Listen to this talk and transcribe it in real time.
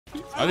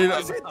I need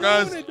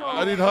guys.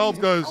 I need help,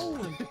 guys.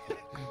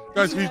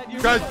 Guys, can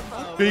you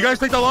guys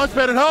take the launch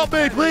pad and help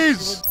me,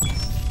 please?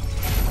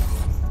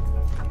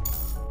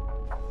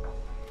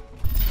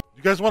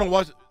 You guys want to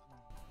watch?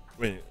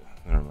 Wait,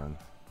 never mind.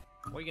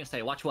 What are you gonna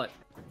say? Watch what?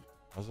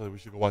 I was like, we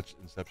should go watch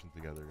Inception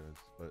together, guys.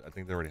 But I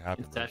think they already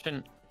happened. Inception?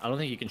 Right? I don't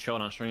think you can show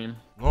it on stream.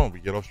 No, we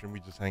get off stream, we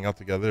just hang out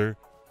together.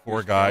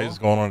 4 guys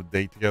going on a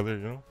date together,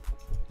 you know?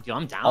 Dude,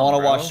 I'm down. I want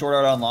to watch Sword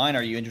Art Online.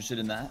 Are you interested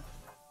in that?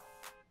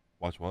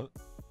 Watch what?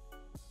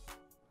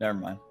 Never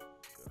mind.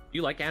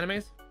 You like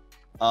animes?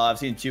 I've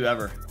seen 2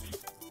 ever.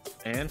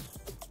 And?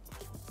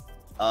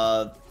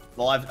 Well,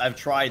 I've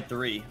tried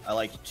 3. I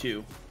liked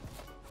 2.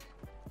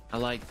 I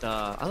liked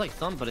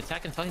some, but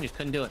Attack on Titan just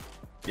couldn't do it.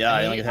 Yeah,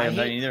 I don't like Attack on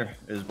Titan either.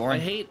 It was boring.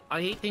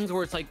 I hate things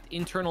where it's like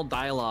internal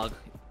dialogue.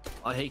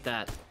 I hate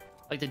that.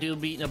 Like the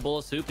dude eating a bowl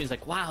of soup and he's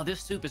like, wow,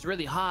 this soup is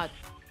really hot.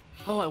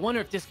 Oh, I wonder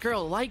if this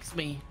girl likes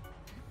me.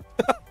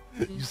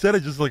 You said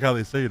it just like how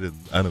they say it in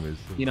animes.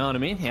 You know what I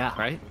mean? Yeah,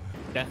 right?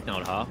 Death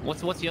Note, huh?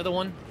 What's the other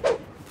one?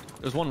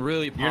 There's one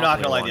really popular. You're not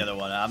gonna like the other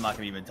one. I'm not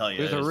gonna even tell you.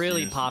 There's a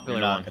really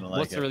popular one.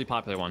 What's the really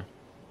popular one?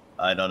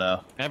 I don't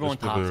know. Everyone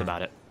talks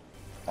about it.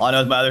 All I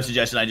know is my other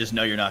suggestion. I just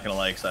know you're not gonna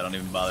like, so I don't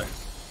even bother.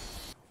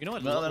 You know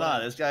what? No, they're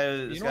not. This guy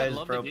is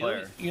a pro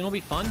player. You know what'd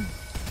be fun?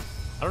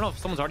 I don't know if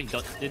someone's already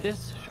did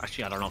this.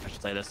 Actually, I don't know if I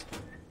should say this.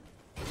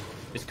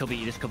 This could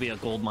be a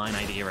gold mine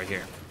idea right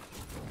here.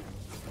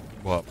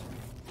 What?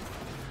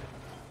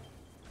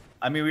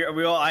 I mean,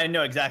 we all. I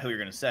know exactly what you're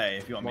gonna say.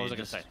 If you want me to. What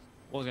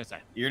was I gonna say?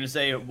 You're gonna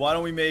say, why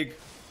don't we make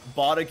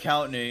bot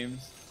account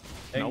names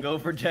and go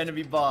pretend to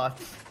be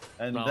bots,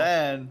 and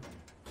then.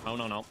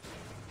 No.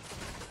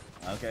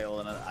 Okay, well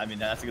then, I mean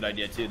that's a good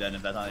idea too. Then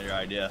if that's not your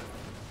idea.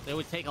 It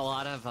would take a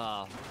lot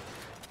of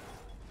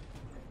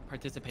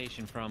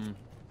participation from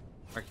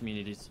our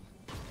communities,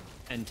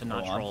 and to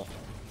not troll.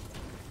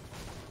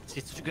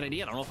 It's such a good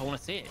idea. I don't know if I want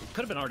to say it. It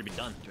could have already been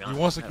done. To be honest.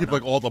 He wants to keep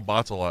like all the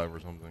bots alive or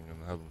something and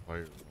have them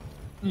fight.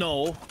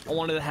 No, I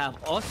wanted to have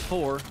us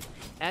 4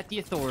 at the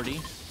authority,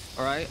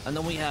 all right, and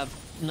then we have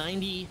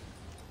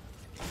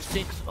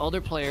 96 other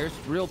players,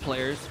 real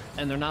players,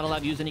 and they're not allowed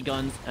to use any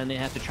guns, and they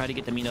have to try to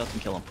get the meat up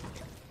and kill them.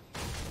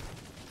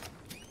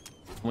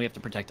 And we have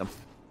to protect them.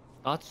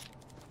 Thoughts?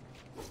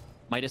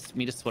 Midas,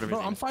 whatever.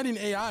 Bro, I'm fighting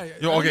AI.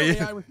 Yo, okay.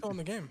 AI was still in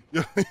the game.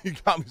 Yeah, you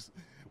got me.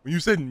 When you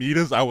said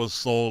Midas, I was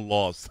so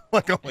lost.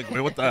 I'm like,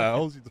 wait, what the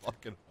hell is he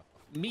talking about?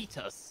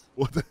 Meatus.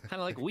 What? Kind of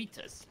like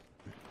wheatus.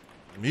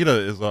 Mita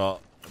is I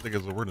think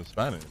it's a word in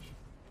Spanish.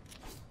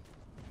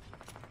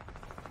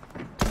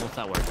 What's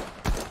that word?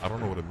 I don't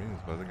know what it means,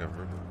 but I think I've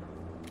heard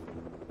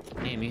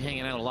it. Damn, you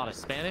hanging out with a lot of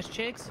Spanish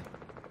chicks?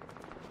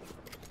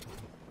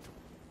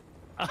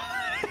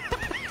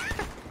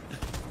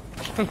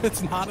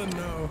 It's not a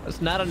no.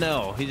 It's not a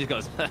no. He just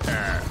goes, just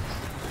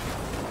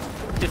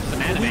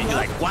some anime. You're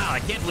like, wow, I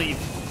can't believe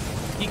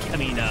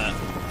Hippie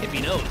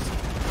knows.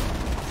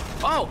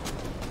 Oh!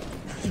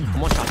 I'm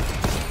one shot.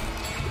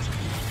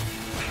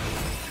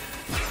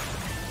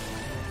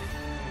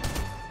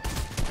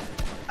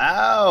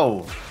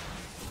 Ow!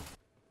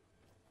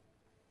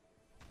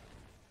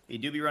 He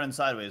do be running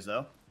sideways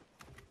though.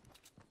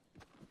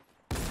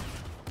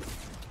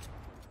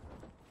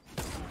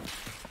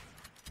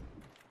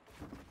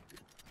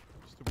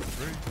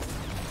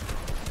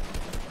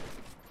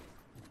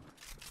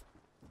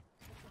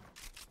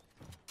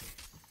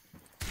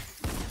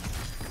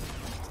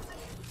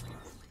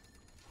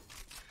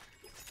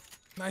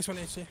 Nice one,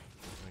 HC.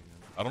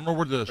 I don't know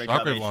where the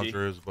shockwave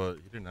launcher is, but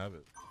he didn't have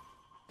it.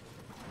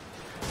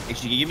 HC,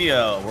 can you give me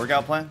a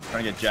workout plan? I'm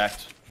trying to get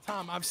jacked.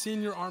 Tom, I've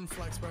seen your arm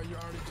flex, bro. You're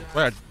already jacked.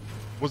 Wait,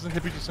 wasn't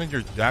Hippie just saying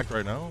you're jacked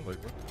right now?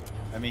 Like what?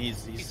 I mean,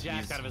 he's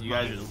jacked out of his you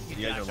guys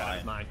mind.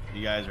 are lying.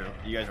 You guys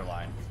are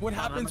lying. What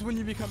happens when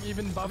you become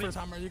even buffer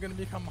time? Are you gonna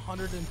become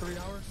 103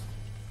 hours?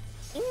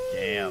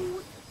 Damn.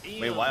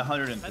 Wait, why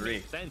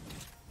 103?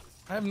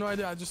 I have no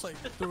idea. I just like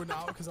threw it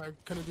out because I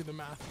couldn't do the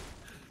math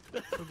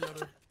for the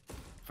other.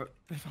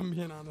 If I'm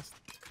being honest.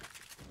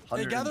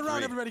 Hey, gather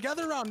around, everybody.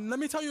 Gather around. Let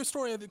me tell you a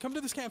story. Come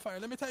to this campfire.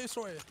 Let me tell you a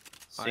story.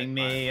 Sing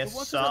me a There song.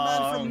 was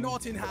a man from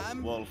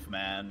Nottingham.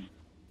 Wolfman.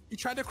 He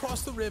tried to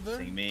cross the river.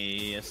 Sing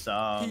me a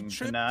song He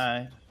tripped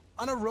tonight.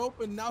 on a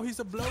rope, and now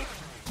he's a bloke.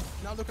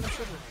 Now look at him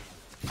shiver.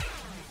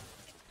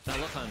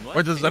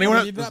 Wait, does anyone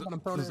have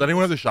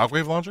the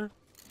shockwave launcher?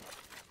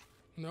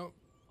 Nope.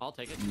 I'll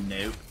take it.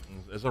 Nope.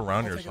 It's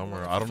around here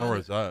somewhere. I don't know where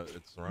it's at.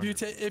 It's around.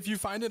 If you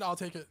find it, I'll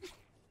take it.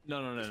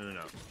 No. If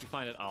you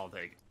find it, I'll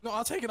take it. No,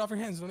 I'll take it off your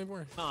hands. Don't even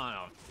worry.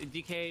 No.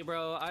 DK,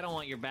 bro, I don't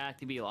want your back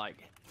to be like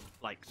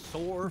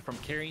sore from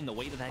carrying the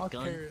weight of that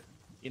gun. Carry it.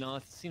 You know,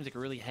 it seems like a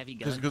really heavy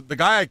gun. The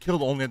guy I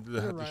killed only had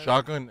the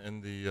shotgun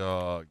and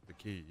the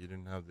key. He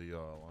didn't have the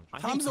launcher.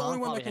 Tom's the only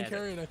one that can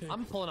carry it, I think.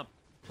 I'm pulling up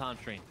Tom's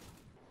stream.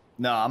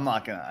 No, I'm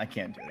not gonna. I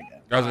can't do it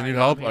again. Guys, I need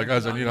help.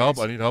 Guys, I need help.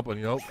 I need help. I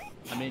need help.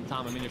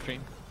 Tom, I'm in your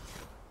stream.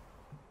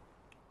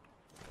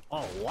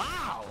 Oh,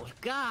 wow.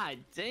 God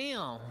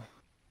damn.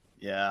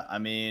 Yeah, I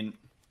mean.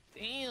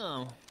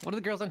 Damn. What do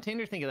the girls on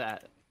Tinder think of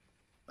that?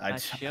 I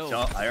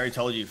already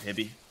told you,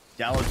 Hippie.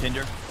 Download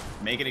Tinder.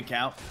 Make it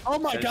account. Oh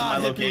my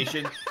God! My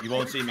location. You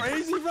won't see me.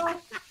 Crazy, bro.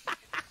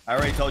 I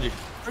already told you.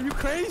 Are you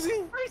crazy?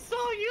 I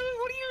saw you.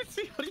 What do you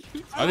see? What do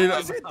you see? I need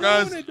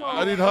guys.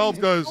 I need help,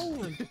 guys.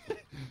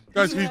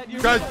 Guys, can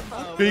you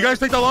guys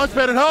take the launch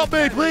pad and help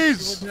me,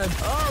 please?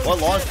 Oh, what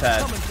launch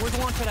pad? Where's the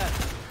launch pad at?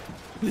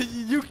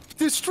 You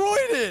destroyed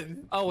it.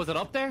 Oh, was it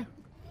up there?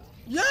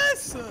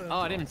 Yes. Oh,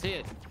 I didn't see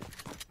it.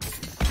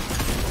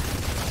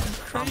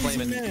 Crazy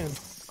man.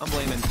 I'm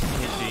blaming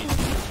Hippie.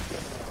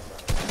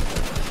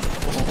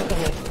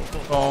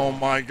 Oh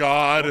my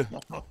God.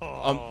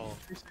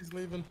 He's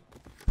leaving.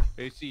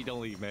 AC,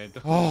 don't leave, man.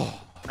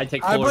 Oh. I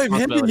take full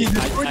responsibility.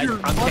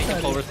 I'm taking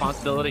full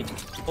responsibility.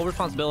 Full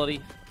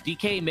responsibility.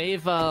 DK may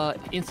have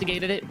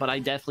instigated it, but I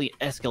definitely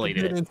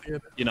escalated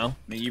it. You know? I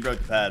mean, you broke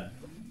the pad.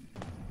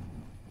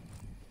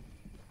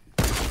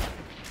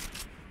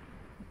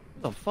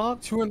 What the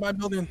fuck? 2 in my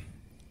building.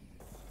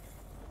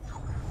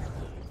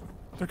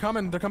 They're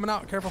coming. They're coming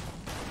out. Careful.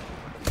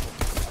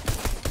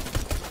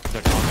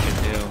 They're coming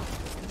too.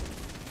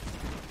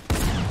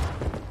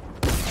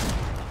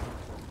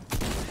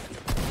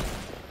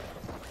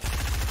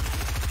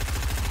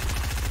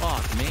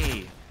 Fuck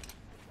me.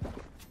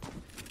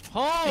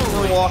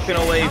 We're walking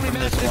away from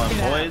this one,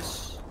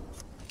 boys.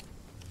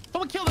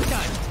 Someone kill this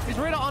guy. He's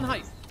right on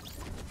height.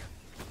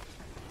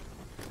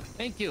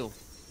 Thank you.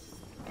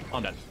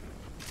 I'm dead.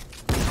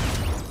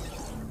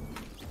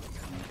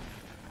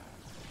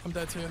 I'm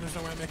dead too. There's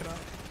no way I make it out.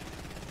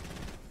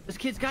 This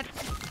kid's got.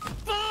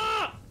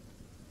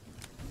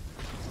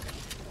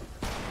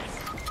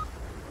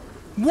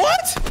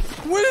 What?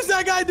 What is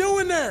that guy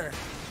doing there?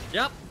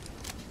 Yep.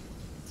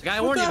 It's the guy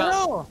I warned you about.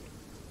 Hell?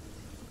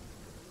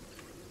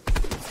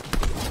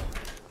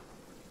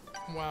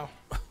 Wow.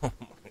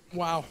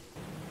 Wow.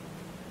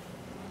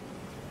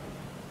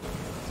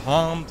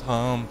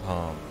 Tom.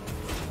 Wow.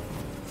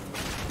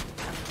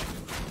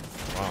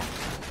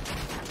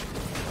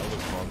 That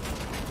was fun.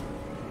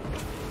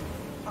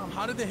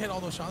 How did they hit all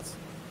those shots?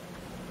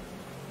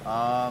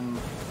 I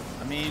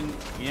mean,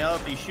 you know,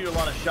 if you shoot a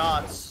lot of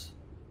shots,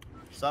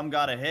 some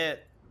gotta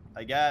hit,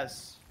 I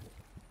guess.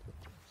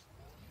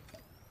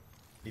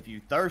 If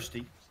you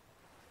thirsty.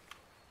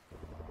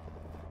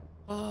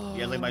 Oh.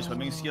 You guys like my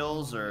swimming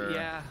skills, or?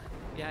 Yeah.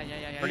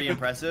 Pretty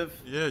impressive.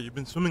 Yeah, you've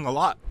been swimming a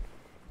lot.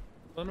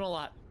 Swimming a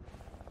lot.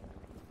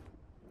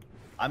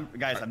 I'm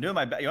doing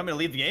my best. You want me to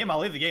leave the game? I'll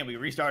leave the game. We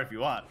can restart if you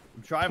want.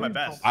 I'm trying my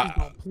best.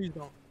 Please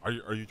don't.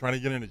 Are you trying to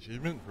get an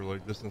achievement for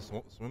like distance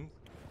swims?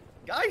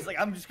 Guys, like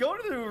I'm just going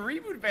to the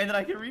reboot fan that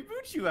I can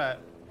reboot you at.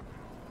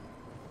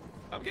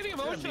 I'm getting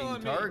emotional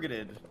on me.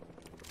 Targeted.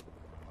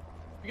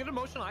 You get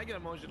emotional, I get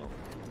emotional.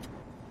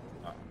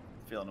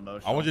 Feeling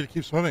emotional. I want you to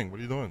keep swimming. What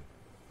are you doing?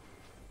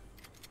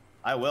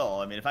 I will.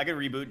 I mean, if I could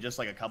reboot just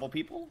like a couple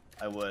people,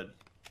 I would.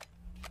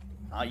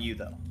 Not you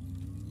though.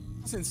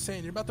 It's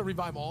insane. You're about to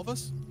revive all of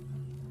us?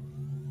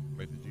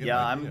 Wait, did you get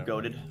yeah, I'm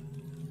goated.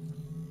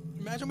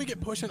 Imagine we get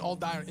pushed and all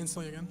die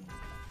instantly again.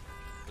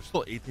 There's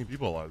still 18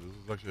 people alive. This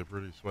is actually a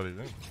pretty sweaty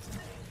thing.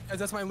 Guys,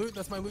 that's my loot.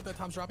 That's my loot that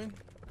Tom's dropping.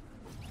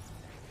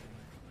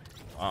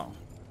 Wow.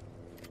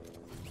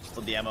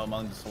 Put the ammo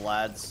amongst the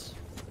lads.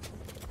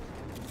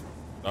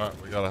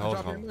 Alright, we got a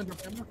helicopter. Here's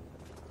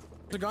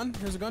a gun.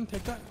 Here's a gun.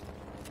 Take that.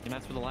 Any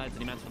mats for the lads?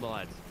 Any mats for the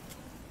lads?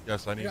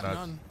 Yes, I need mats.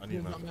 None. I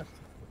need mats.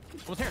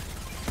 What's here?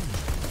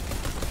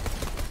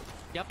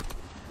 Yep.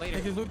 Later.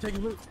 Take his loot. Take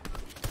his loot.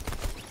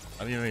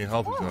 I need any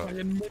help. Oh, I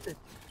didn't make it.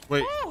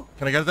 Wait,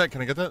 can I get that?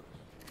 Can I get that?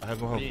 I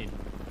have no help.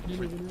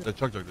 The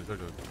chug jug.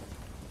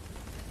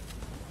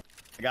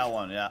 I got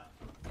one, yeah.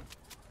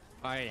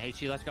 Alright,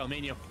 Hippie, let's go.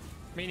 Menu.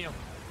 Killing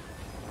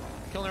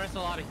the rest of the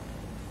lobby.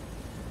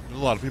 There's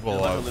a lot of people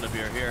alive. A little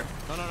bit here.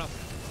 No.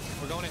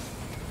 We're going in.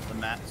 The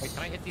mats. Wait,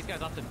 can I hit these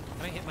guys often?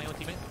 Can I hit my own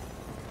teammates?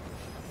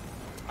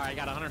 Alright, I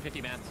got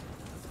 150 mats.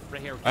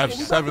 Right here. I have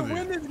 70.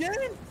 Win this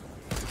game?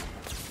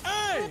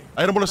 Hey!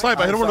 I hit him with a snipe.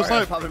 I hit him with a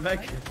snipe.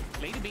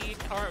 Lady B,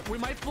 or we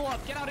might pull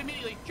up. Get out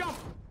immediately. Jump!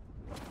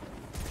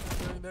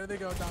 There they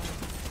go, down.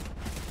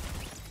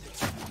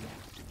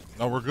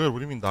 No, we're good. What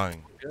do you mean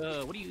dying?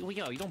 What do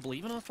you don't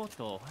believe in us? What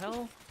the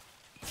hell?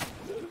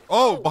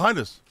 Oh, behind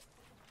us.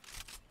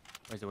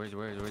 Where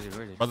is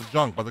it? By the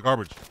junk, by the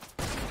garbage.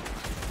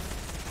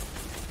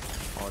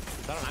 Oh,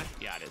 is that an act?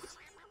 Yeah, it is.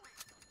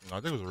 No, I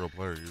think it was a real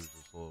player. He was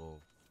just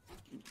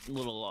a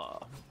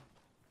little...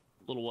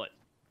 Little what?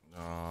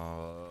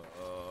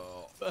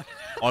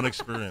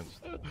 Unexperienced.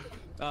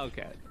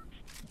 Okay.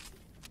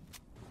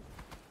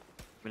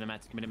 Give me the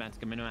mats.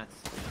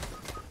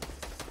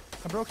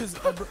 I broke his...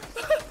 What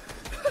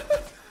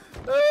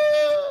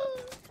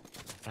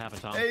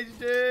happened, Tom?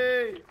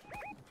 HD!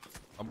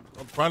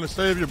 I'm trying to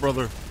save you,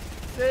 brother.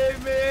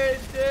 Save me,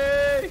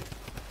 HD!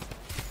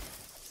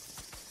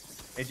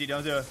 HD,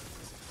 don't do it.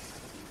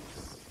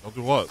 Don't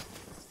do what?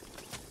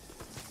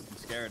 I'm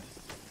scared.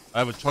 I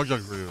have a chug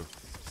jug for you.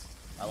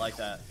 I like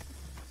that.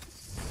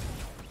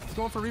 He's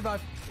going for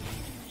revive.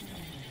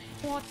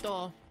 What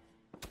the?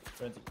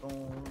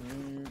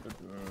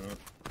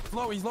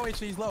 He's low,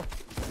 HD, he's low.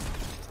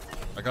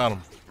 I got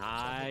him.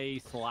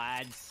 Nice,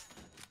 lads.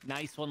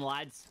 Nice one,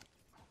 lads.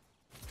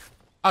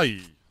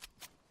 Aye.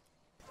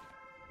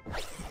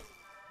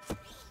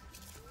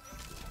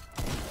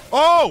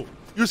 Oh!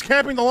 You're just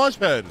camping the launch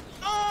pad.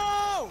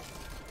 Oh!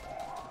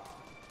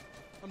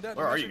 I'm dead.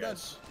 Where are you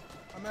guys?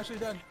 Dead. I'm actually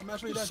dead. I'm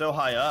actually dead. So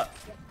high up.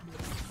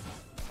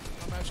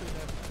 I'm actually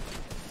dead.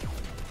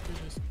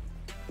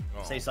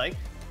 Oh. Say psych.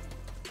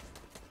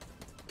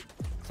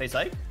 Say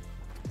psych.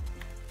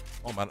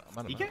 Oh, man.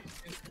 I'm EK?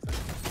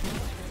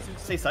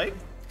 Say psych.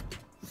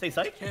 Say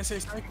psych. Can't say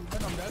psych.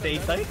 I'm dead. Say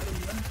psych.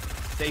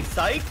 Say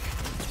psych.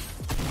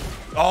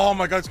 Oh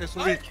my god, this guy's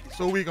so weak. He's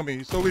so weak on me.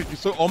 He's so weak. He's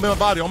so on my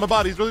body. On my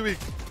body. He's really weak.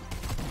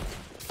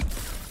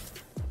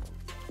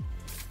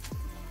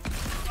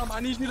 I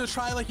need you to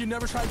try like you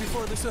never tried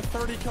before. This is a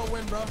 30 kill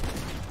win, bro.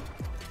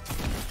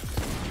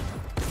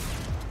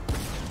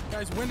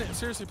 Guys, win it.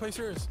 Seriously, play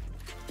serious.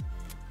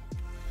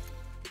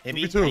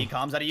 Hippie, any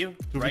comms out of you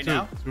right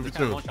now?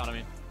 2v2. One shot at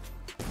me.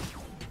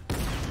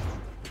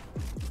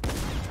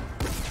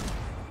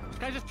 This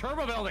guy's just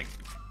turbo building.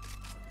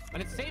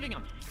 And it's saving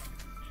him.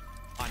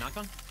 Oh, I knocked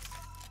him.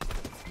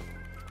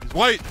 He's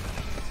white.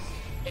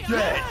 Dead.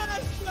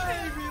 Yes,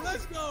 baby.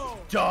 Let's go.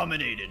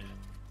 Dominated.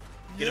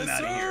 Get him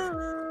out of here.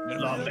 Sir. Good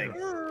luck, baby.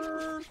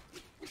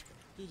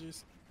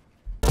 GG's.